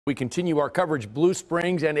We continue our coverage. Blue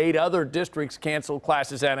Springs and 8 other districts canceled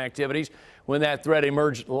classes and activities when that threat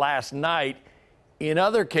emerged last night. In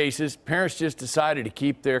other cases, parents just decided to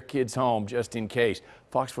keep their kids home just in case.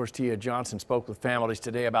 Fox 4's Tia Johnson spoke with families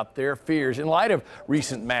today about their fears in light of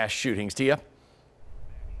recent mass shootings. Tia?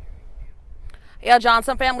 Yeah, John,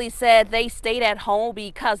 some families said they stayed at home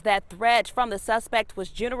because that threat from the suspect was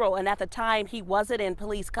general, and at the time he wasn't in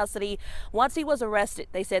police custody. Once he was arrested,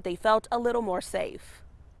 they said they felt a little more safe.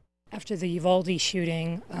 After the Uvalde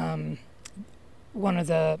shooting, one of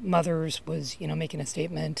the mothers was, making a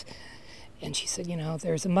statement, and she said,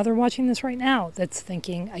 there's a mother watching this right now that's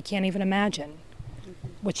thinking, I can't even imagine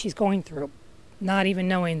what she's going through, not even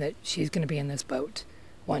knowing that she's going to be in this boat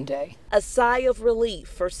one day. A sigh of relief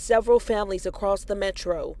for several families across the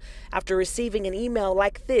metro after receiving an email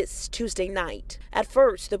like this Tuesday night. At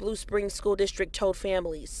first, the Blue Springs School District told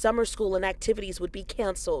families summer school and activities would be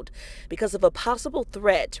canceled because of a possible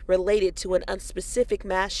threat related to an unspecific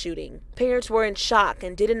mass shooting. Parents were in shock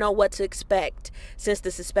and didn't know what to expect since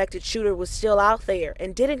the suspected shooter was still out there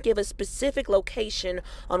and didn't give a specific location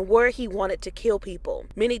on where he wanted to kill people.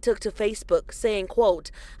 Many took to Facebook saying,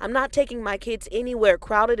 quote, "I'm not taking my kids anywhere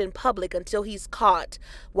crowded in public until he's caught.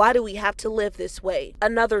 Why do we have to live this way?"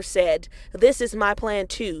 Another said, "This is my plan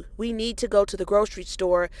too. We need to go to the grocery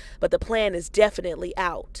store, but the plan is definitely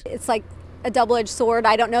out." It's like a double-edged sword.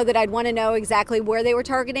 I don't know that I'd want to know exactly where they were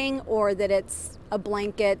targeting, or that it's a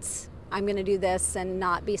blanket, I'm going to do this and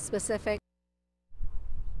not be specific.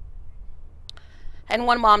 And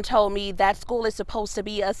one mom told me that school is supposed to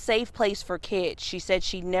be a safe place for kids. She said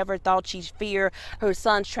she never thought she'd fear her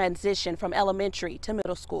son's transition from elementary to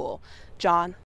middle school. John?